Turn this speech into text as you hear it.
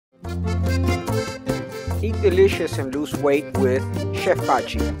Eat delicious and lose weight with Chef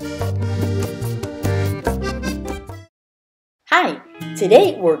Pachi. Hi!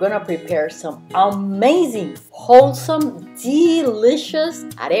 Today we're gonna prepare some amazing, wholesome, delicious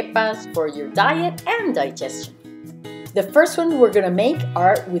arepas for your diet and digestion. The first one we're gonna make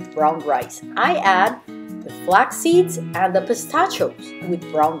are with brown rice. I add the flax seeds and the pistachios with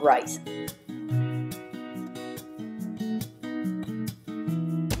brown rice.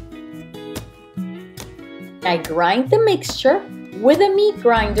 I grind the mixture with a meat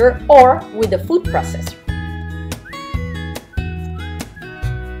grinder or with a food processor.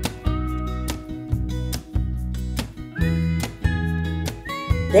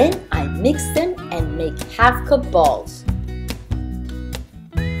 Then I mix them and make half-cup balls.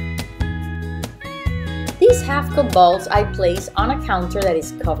 These half-cup balls I place on a counter that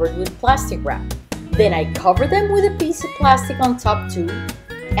is covered with plastic wrap. Then I cover them with a piece of plastic on top too,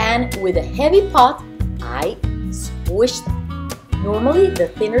 and with a heavy pot, I squish them. Normally, the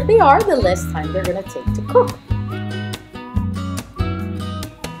thinner they are, the less time they're gonna take to cook.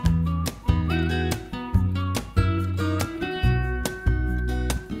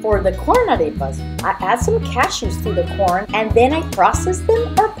 For the corn arepas, I add some cashews to the corn and then I process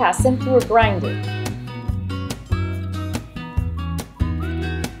them or pass them through a grinder.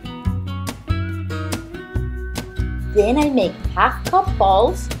 Then I make half-cup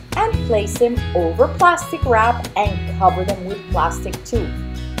balls and place them over plastic wrap and cover them with plastic too.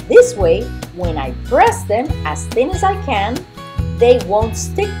 This way, when I press them as thin as I can, they won't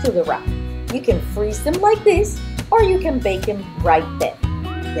stick to the wrap. You can freeze them like this or you can bake them right then.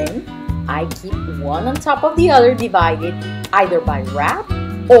 Then I keep one on top of the other divided either by wrap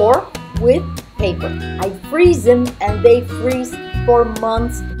or with paper. I freeze them and they freeze for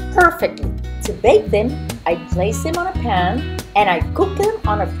months perfectly. To bake them, I place them on a pan and I cook them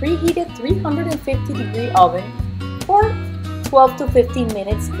on a preheated 350-degree oven for 12 to 15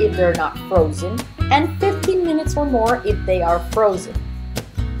 minutes if they're not frozen and 15 minutes or more if they are frozen.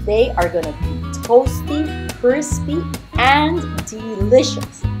 They are going to be toasty, crispy, and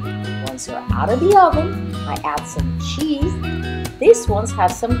delicious. Once they're out of the oven, I add some cheese. These ones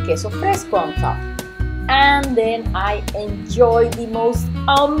have some queso fresco on top. And then I enjoy the most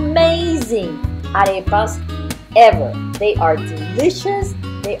amazing arepas ever. They are delicious.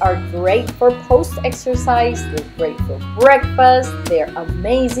 They are great for post-exercise. They're great for breakfast. They're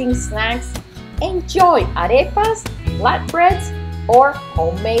amazing snacks. Enjoy arepas, flatbreads, or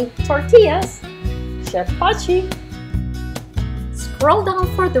homemade tortillas. Chef Pachi. Scroll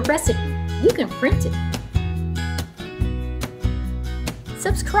down for the recipe. You can print it.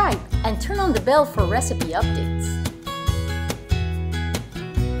 Subscribe and turn on the bell for recipe updates.